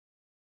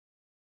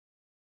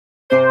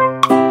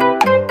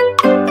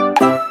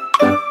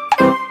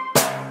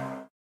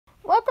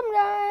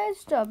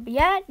guys to a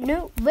brand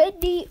new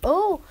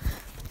video.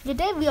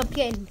 Today we are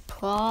playing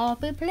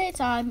Poppy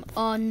Playtime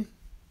on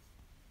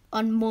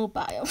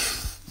mobile.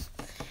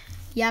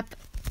 Yep,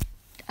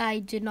 I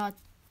do not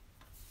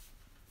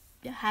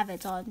have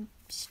it on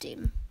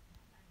Steam.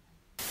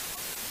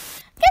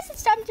 Guess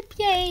it's time to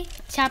play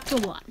Chapter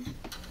 1.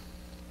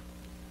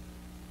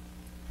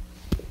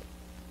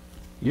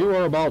 You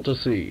are about to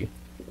see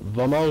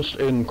the most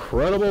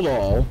incredible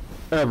doll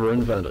ever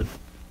invented.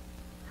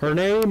 Her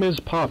name is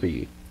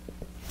Poppy,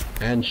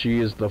 and she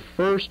is the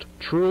first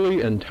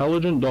truly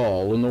intelligent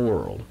doll in the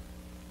world.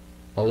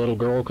 A little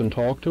girl can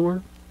talk to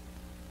her.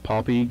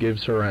 Poppy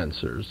gives her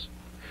answers.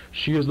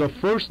 She is the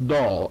first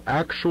doll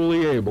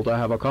actually able to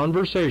have a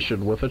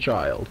conversation with a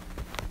child.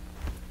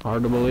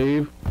 Hard to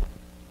believe?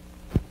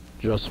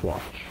 Just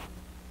watch.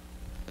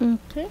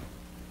 Okay.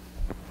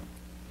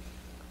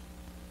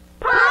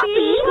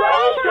 Poppy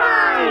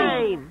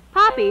Playtime!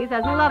 Poppy's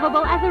as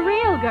lovable as a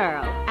real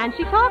girl, and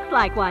she talks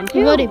like one, too.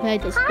 We've already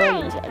played this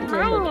game.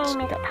 Hi, my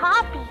name is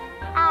Poppy.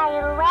 I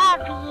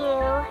love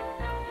you.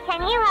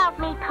 Can you help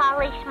me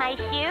polish my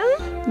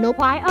shoes? Nope.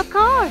 Why, of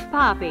course,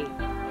 Poppy.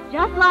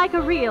 Just like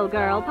a real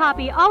girl,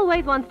 Poppy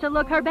always wants to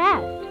look her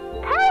best.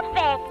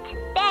 Perfect.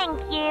 Thank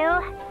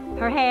you.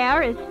 Her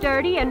hair is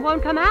sturdy and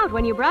won't come out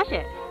when you brush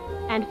it,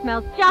 and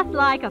smells just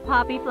like a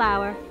poppy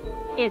flower.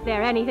 Is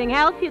there anything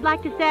else you'd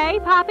like to say,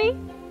 Poppy?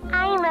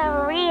 I'm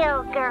a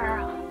real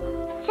girl,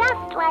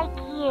 just like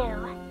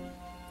you.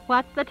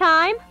 What's the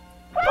time?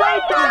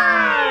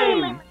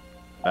 Playtime!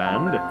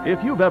 And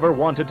if you've ever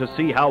wanted to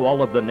see how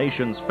all of the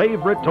nation's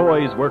favorite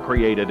toys were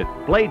created,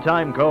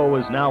 Playtime Co.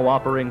 is now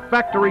offering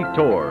factory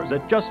tours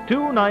at just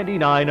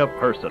 $2.99 a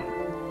person.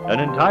 An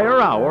entire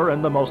hour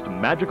in the most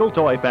magical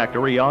toy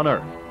factory on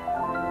Earth.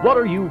 What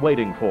are you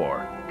waiting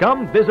for?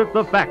 Come visit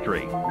the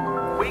factory.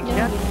 We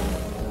can't...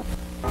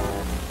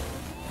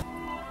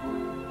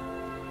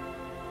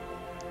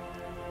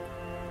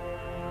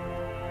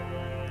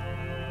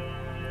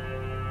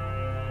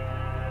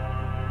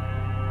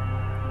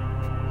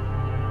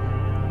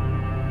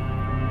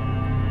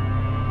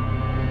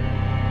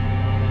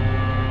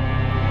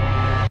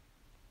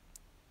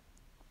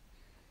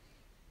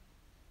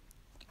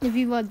 If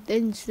you want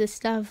things this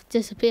stuff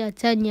disappeared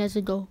 10 years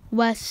ago,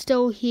 we're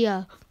still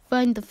here.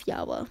 Find the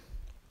flower.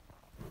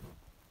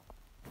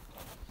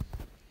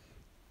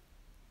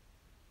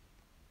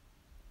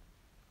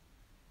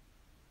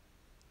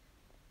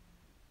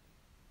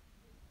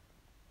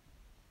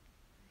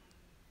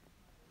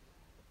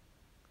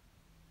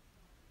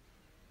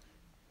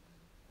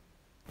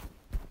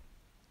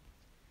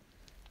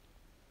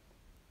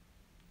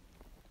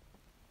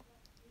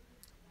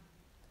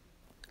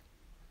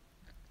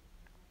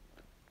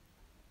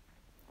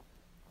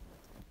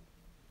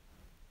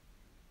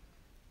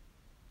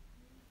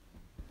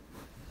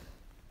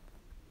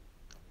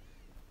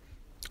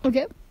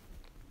 Okay,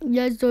 you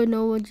guys don't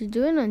know what you're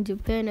doing and you're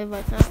playing it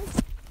right now.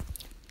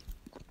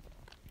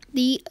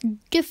 The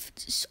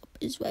gift shop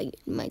is where you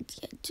might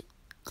get to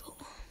go.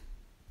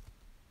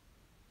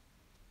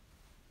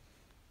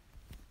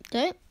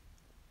 Okay,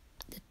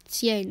 the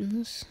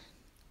chains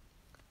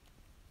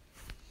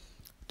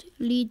to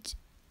lead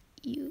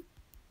you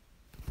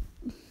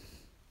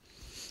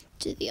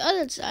to the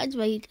other side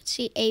where you can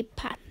see a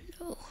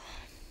panel.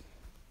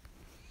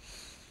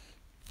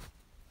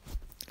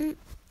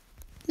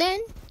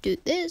 Then do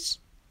this.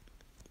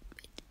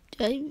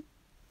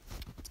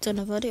 It's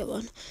another video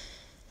one.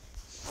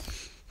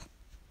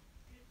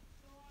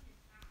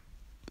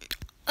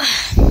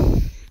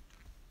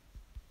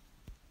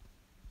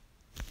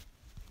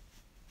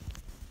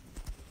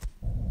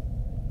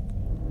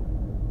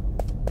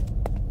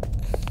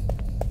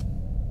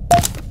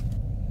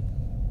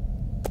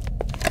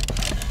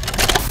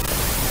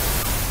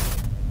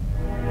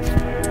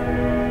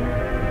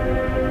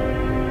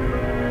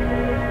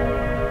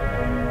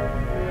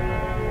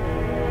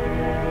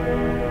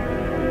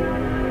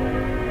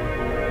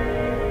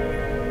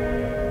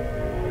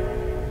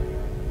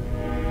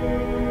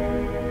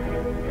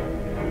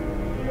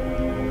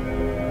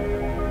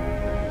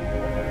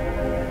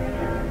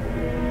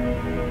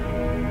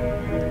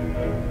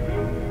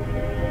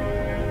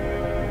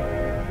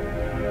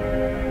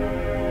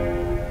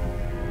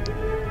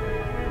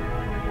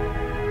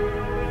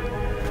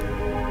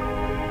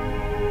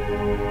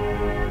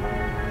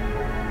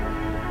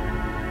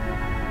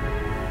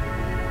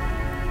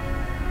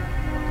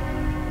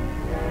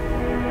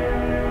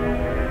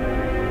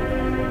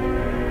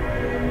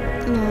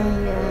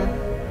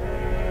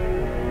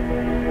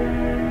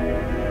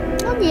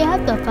 We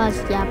have the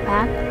first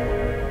jetpack.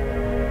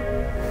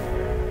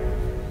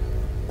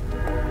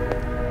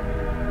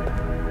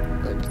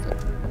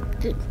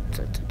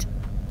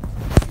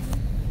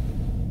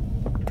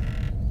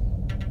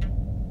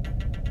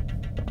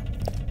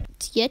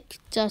 Yet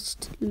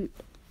just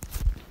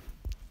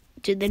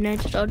to the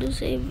next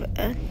autosave,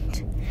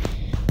 and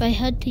I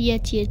had to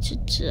yet to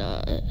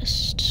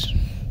just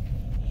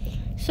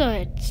so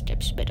it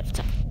skips a bit of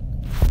time.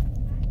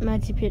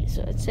 Multiplayer,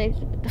 so it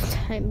saves a bit of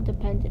time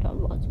depending on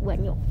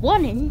when you're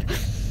wanting.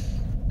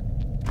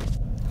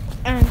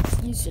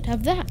 you should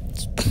have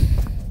that.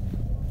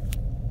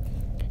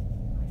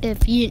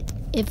 If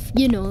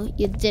you know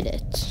you did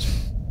it.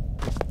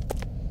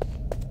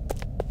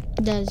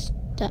 There's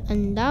that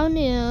and down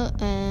here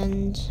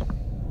and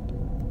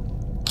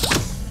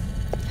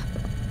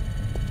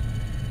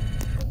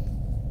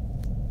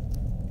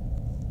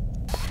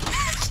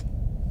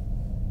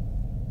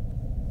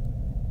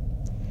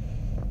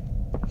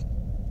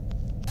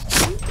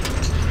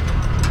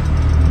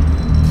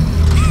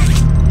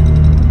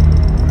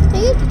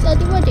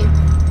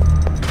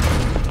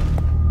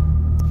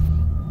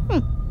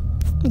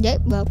okay,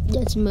 well,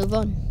 let's move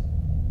on.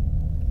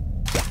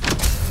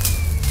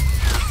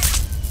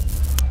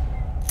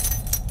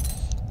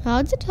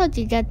 How did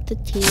you get the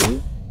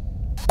key?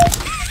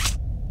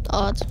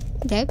 Odd.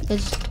 Okay,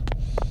 let's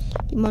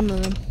keep on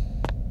moving.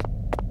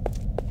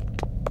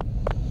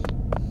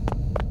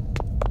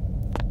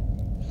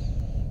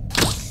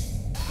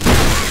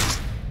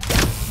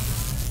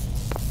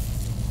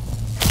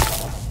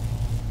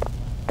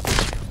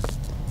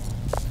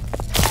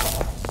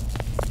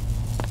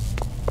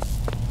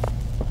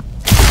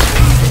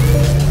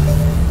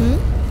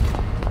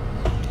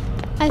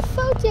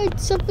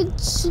 Something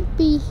should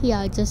be here,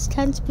 I just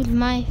can't put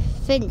my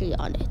finger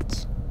on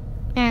it.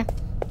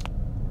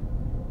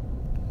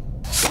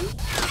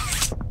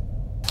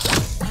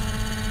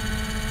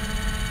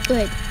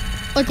 Wait.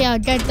 Okay, I'll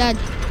get that.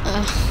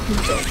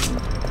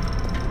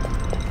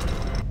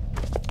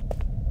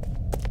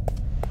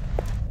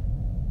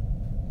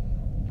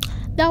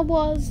 That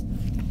was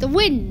the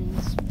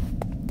winds.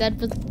 That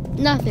was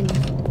nothing.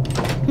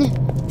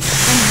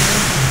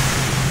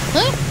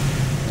 Huh?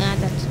 Nah,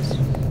 that's just...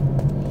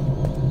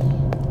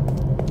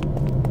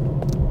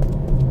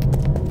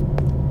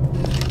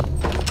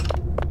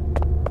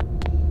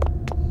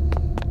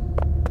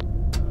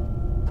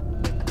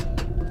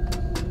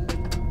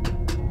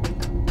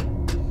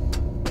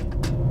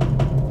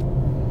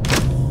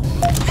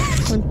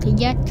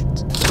 Yet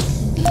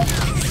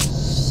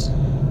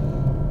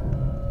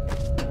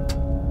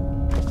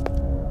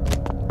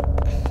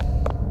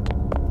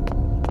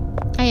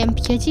I am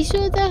pretty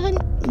sure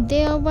that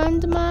they are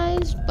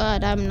randomized,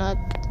 but I'm not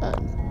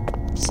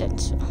sure.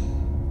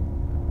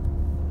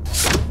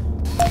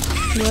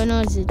 You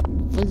know, it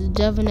was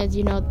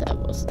definitely not that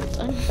wasn't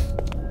done.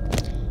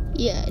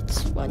 Yeah,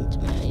 it's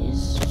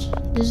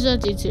randomized. This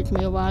actually took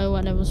me a while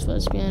when I was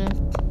first getting it.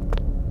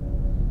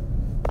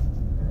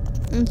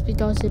 It's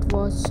because it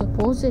was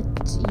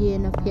supposedly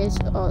in a place.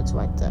 Oh, it's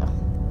right there.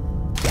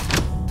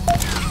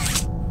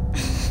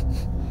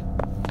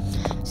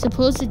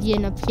 Supposedly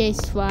in a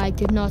place where I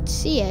did not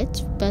see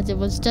it, but it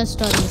was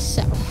just on the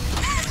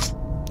south.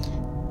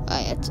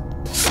 Right.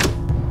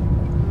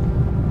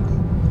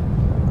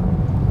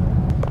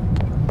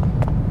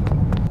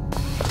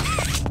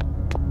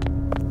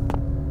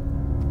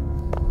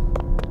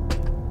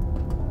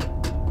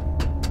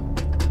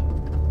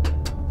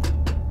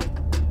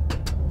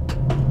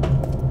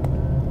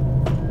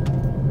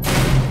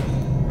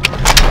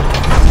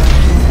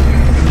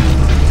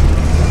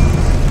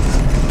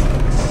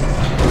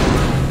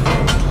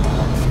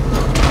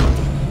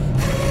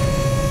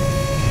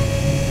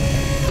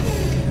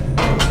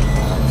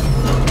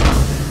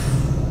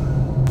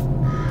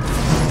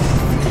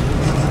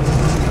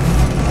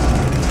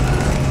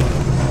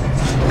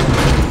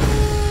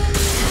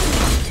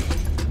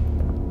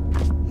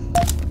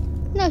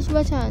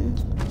 Right hand.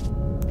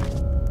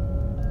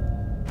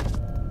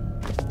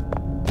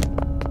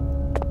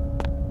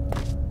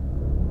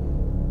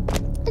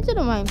 I don't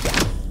know why.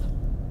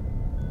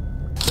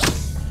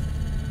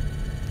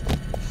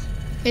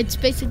 It's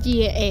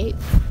basically a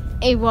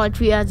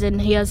lottery, as in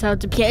here's how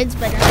to kids,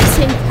 but at the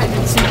same time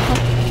it's not.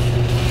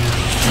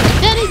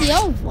 That is the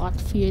old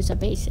lottery is a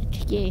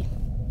basic, yeah.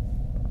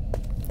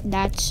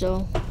 That's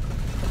so.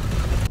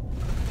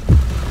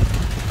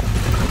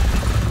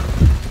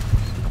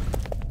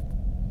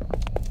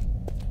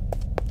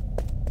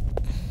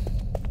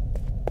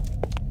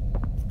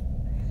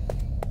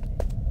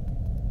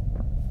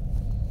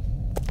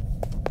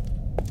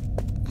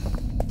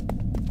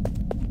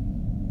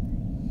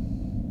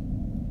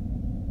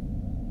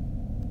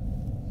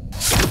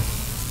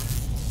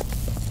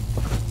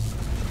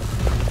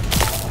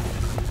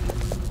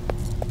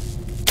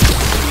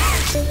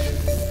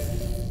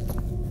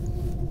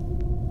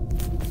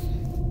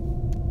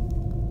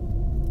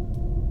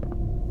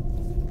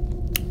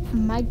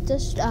 Might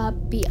just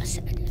be a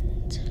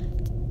second.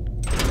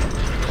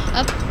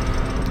 Up.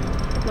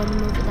 Let me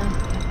move it down.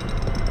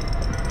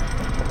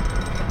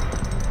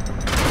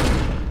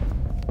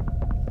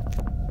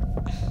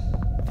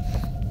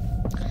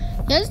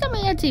 Last time I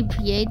had to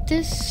create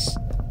this,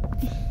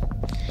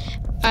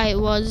 I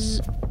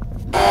was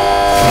with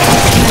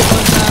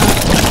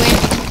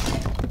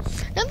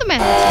another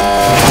man.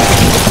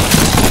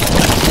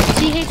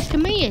 CH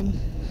Chameleon.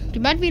 You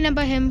might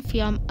remember him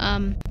from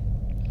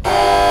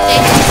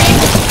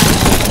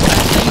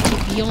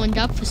Beyond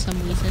up for some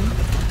reason.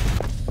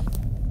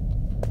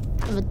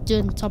 We're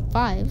doing top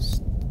 5s.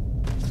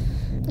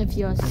 If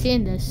you're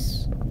seeing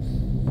this,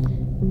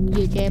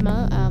 you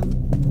gamer,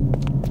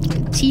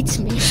 Teach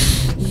me.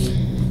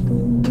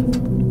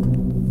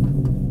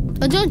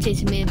 Oh, don't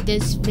teach me if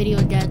this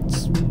video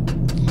gets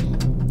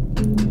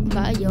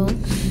viral.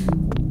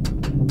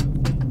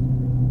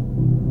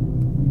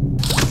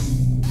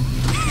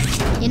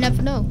 You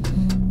never know.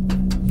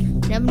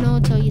 Never know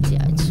until you try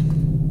it.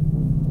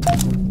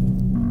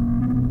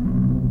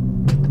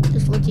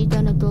 Just what you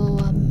gonna do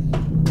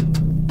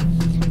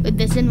with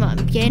this in mind.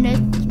 I'm getting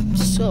it.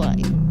 So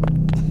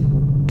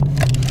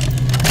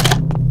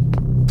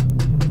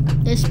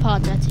this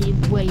part actually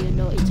where you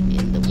annoys me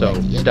in the So,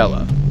 way.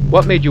 Stella,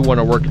 what made you want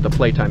to work at the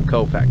Playtime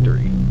Co.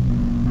 factory?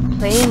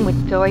 Playing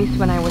with toys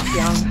when I was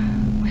young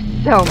was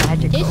so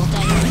magical.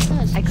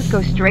 I could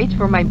go straight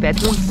from my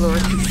bedroom floor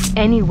to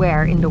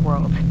anywhere in the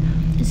world.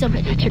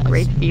 Such a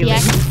great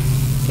feeling.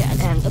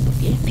 And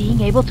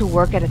being able to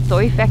work at a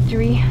toy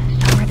factory,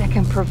 somewhere that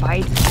can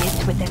provide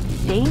kids with that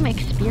same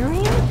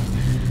experience,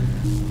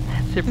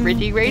 that's a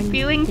pretty great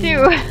feeling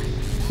too.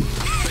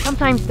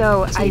 Sometimes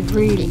though, I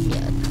really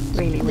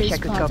wish I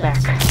could go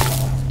back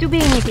to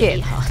being a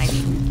kid. I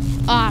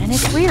mean, and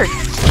it's weird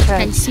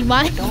because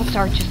adults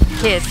are just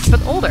kids,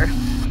 but older.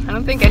 I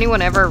don't think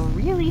anyone ever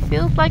really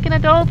feels like an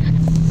adult.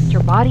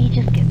 Your body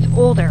just gets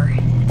older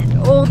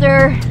and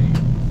older,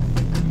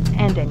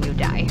 and then you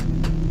die.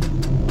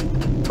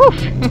 Poof!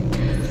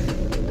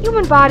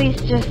 Human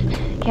bodies just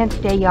can't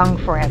stay young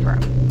forever.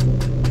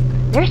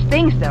 There's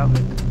things though,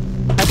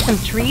 like some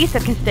trees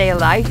that can stay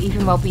alive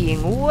even while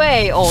being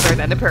way older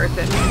than a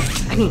person.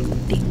 I mean,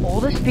 the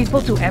oldest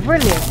people to ever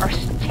live are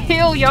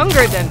still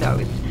younger than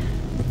those.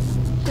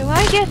 So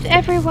I guess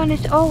everyone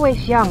is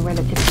always young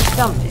relative to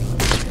something,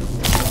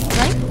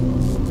 right?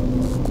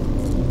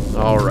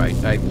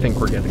 Alright, I think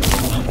we're getting a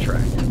little off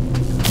track.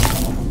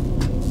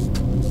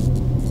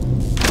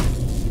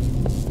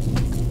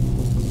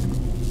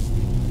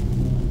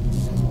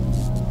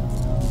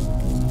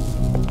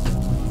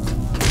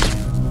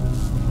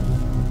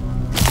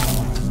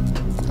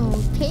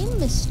 Okay,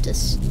 Mr.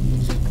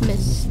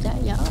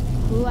 Yeah,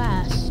 who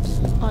asked?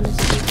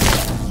 Honestly, who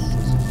asked?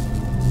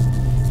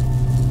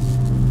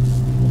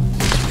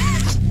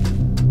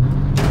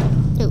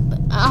 No,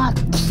 but,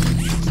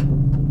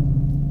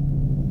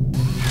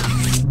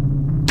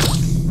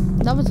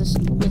 that was a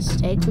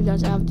mistake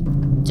because I have to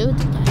do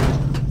it again.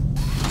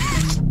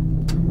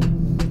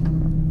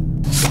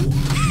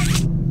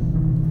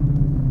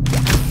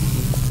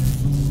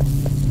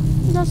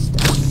 That's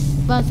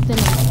the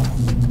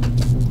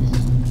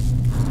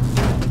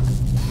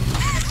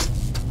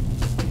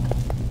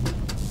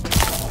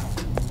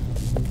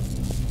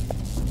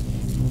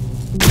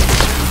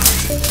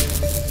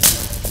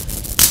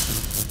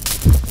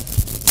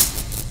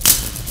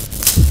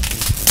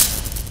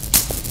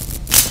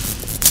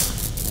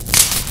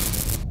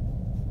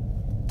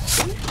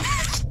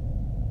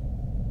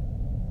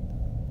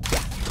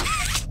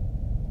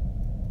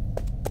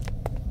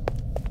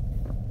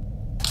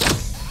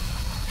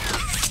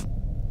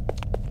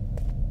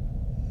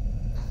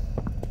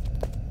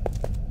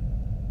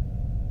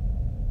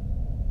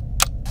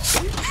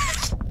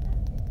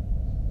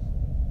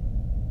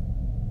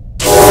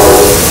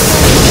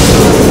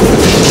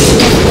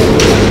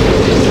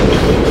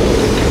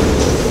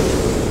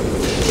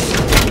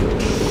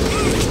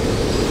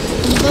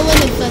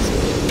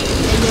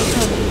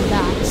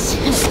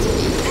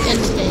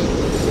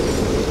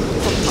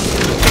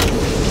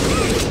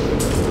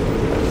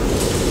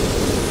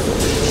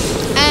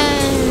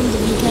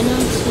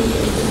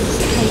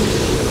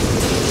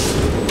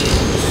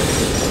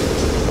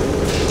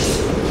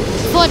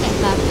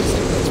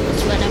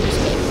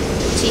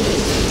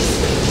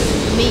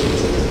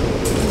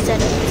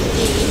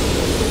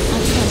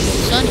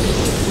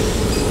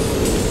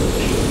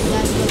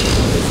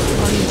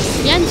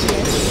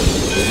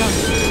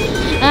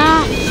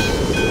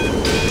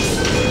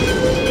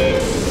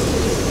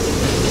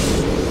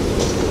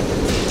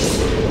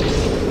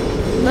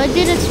I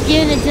didn't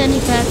spin it any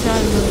fast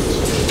on much.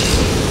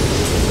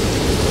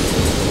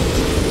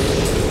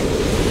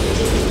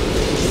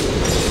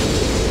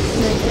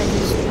 Like I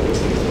just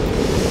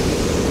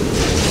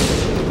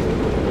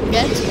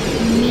get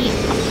me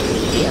up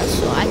here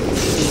so I can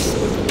see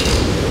something.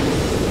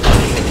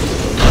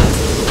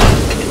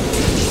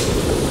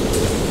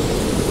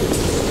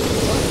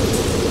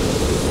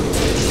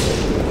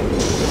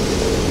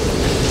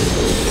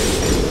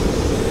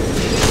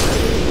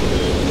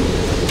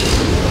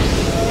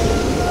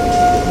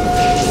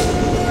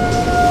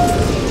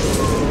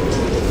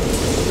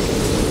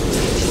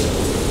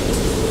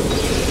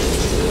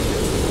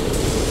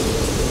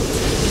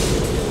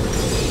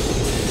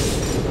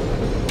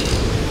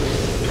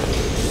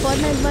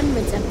 Fortnite 1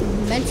 minutes, I've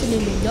been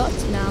mentioning it a lot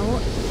now.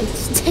 It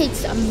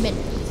takes a minute.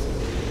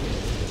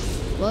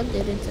 What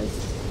did it say?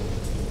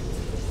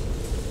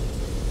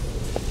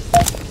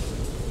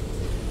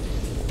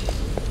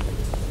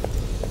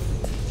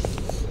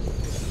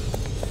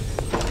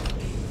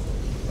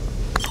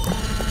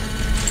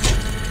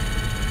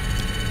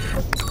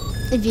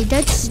 If you're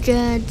that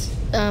scared,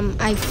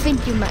 I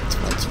think you might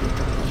want to go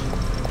away.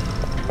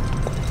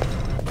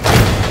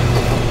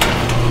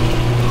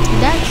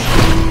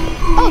 That's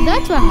Oh,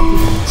 that's what I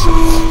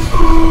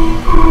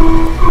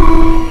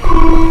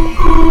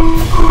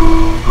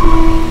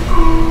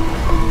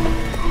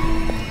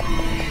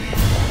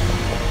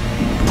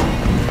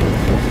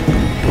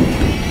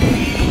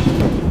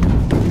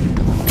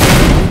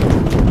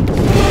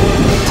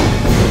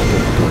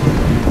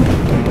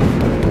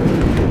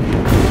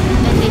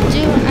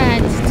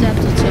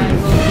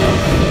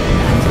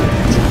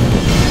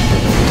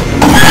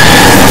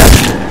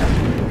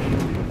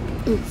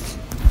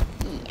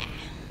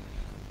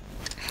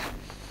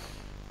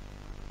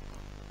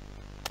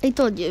I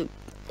told you,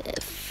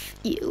 if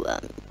you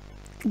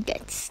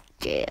get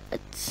scared,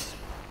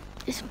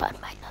 this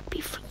part might not be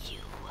for you.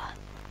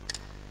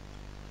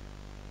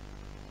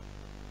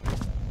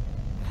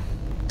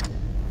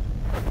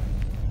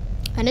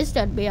 And it's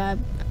that way I've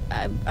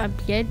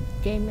played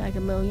the game like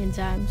 1,000,000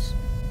 times.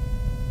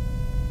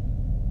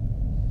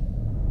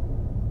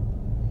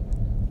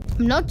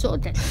 I'm not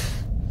joking.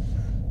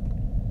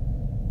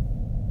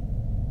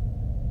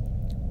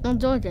 I'm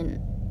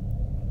joking.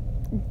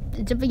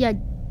 It's a video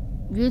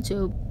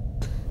YouTube.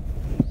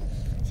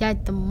 It's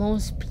like the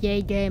most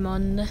played game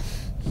on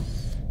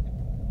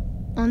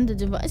the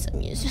device I'm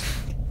using.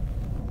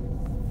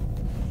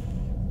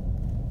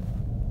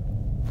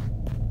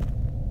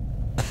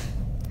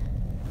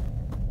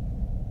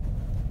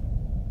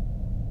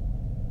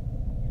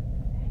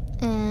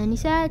 Any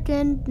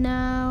second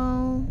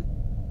now.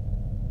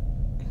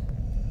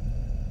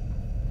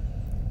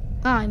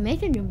 Oh, I'm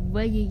making a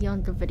really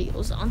younger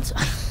videos on so.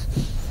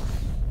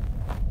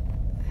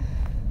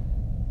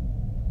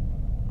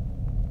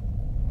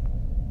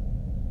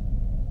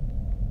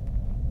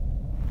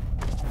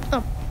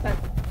 Oh,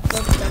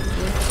 that's done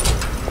here.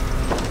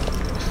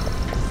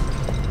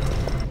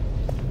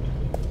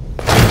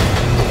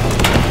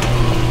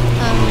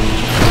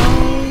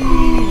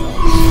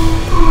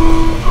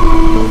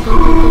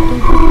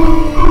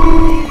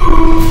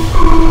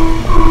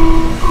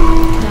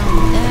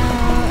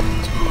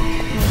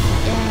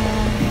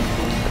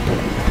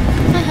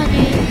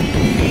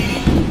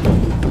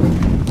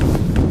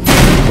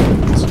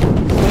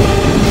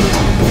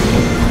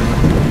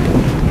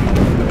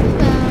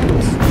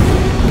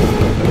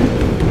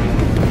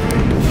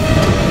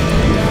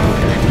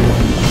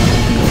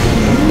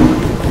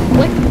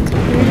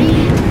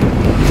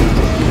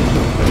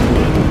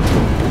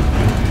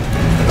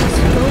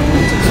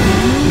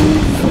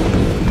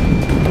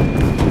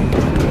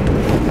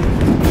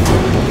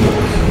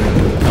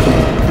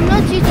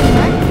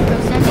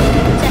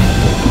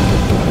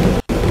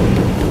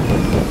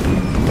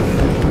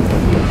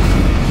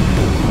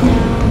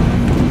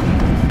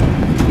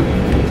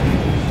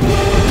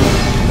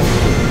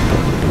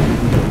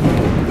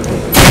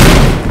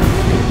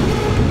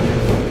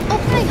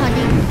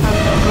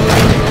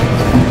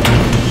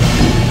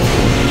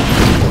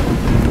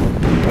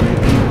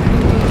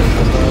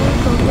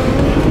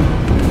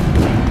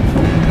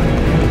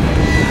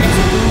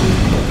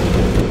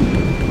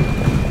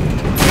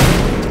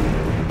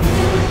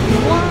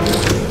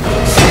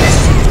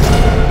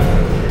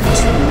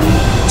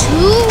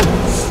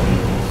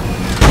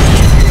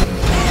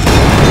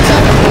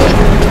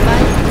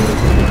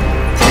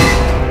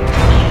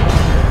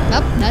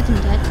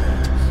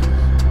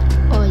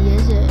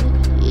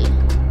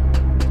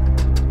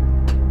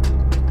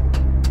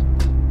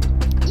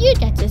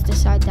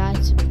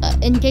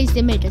 In case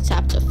they make a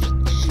chapter,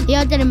 they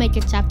are gonna make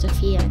a chapter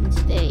 3, and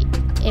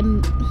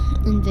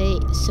they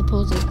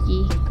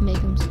supposedly make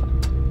them.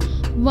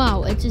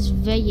 Wow, it is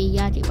very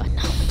yaddy right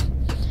now.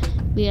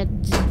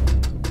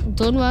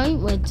 Don't worry,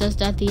 we're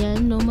just at the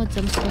end. No more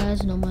jump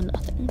scares, no more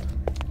nothing.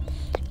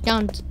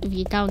 If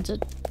you count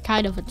it,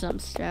 kind of a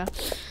jump scare.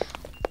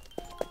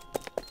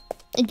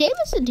 The game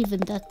isn't even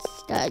that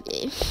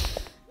scary.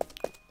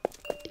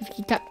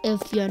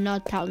 If you're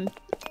not counting,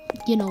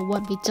 you know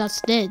what we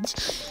just did.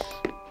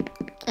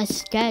 As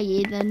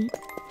scary, then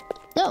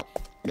no,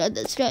 not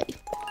that scary.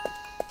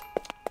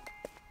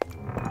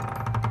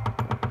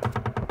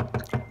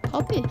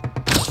 Poppy.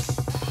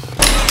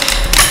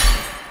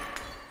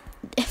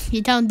 If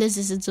you count this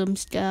as a jump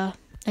scare,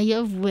 are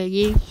you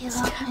really? You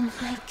opened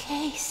my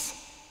case.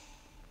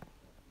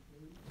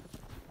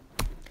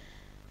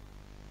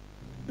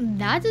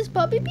 That is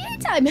Poppy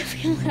playtime,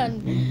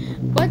 everyone.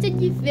 What did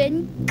you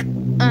think?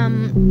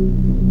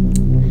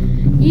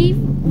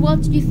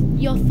 What's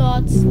your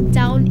thoughts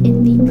down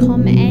in the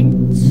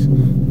comments?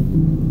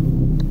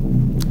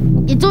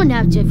 You don't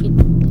have to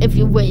if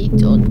you really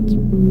don't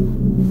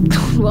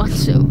want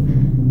to.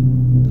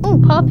 Oh,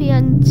 Poppy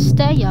and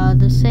Stay are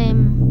the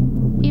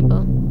same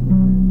people.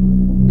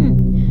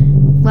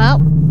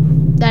 Well,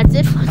 that's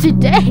it for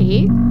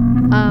today.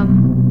 I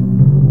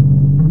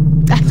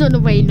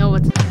don't really know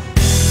what to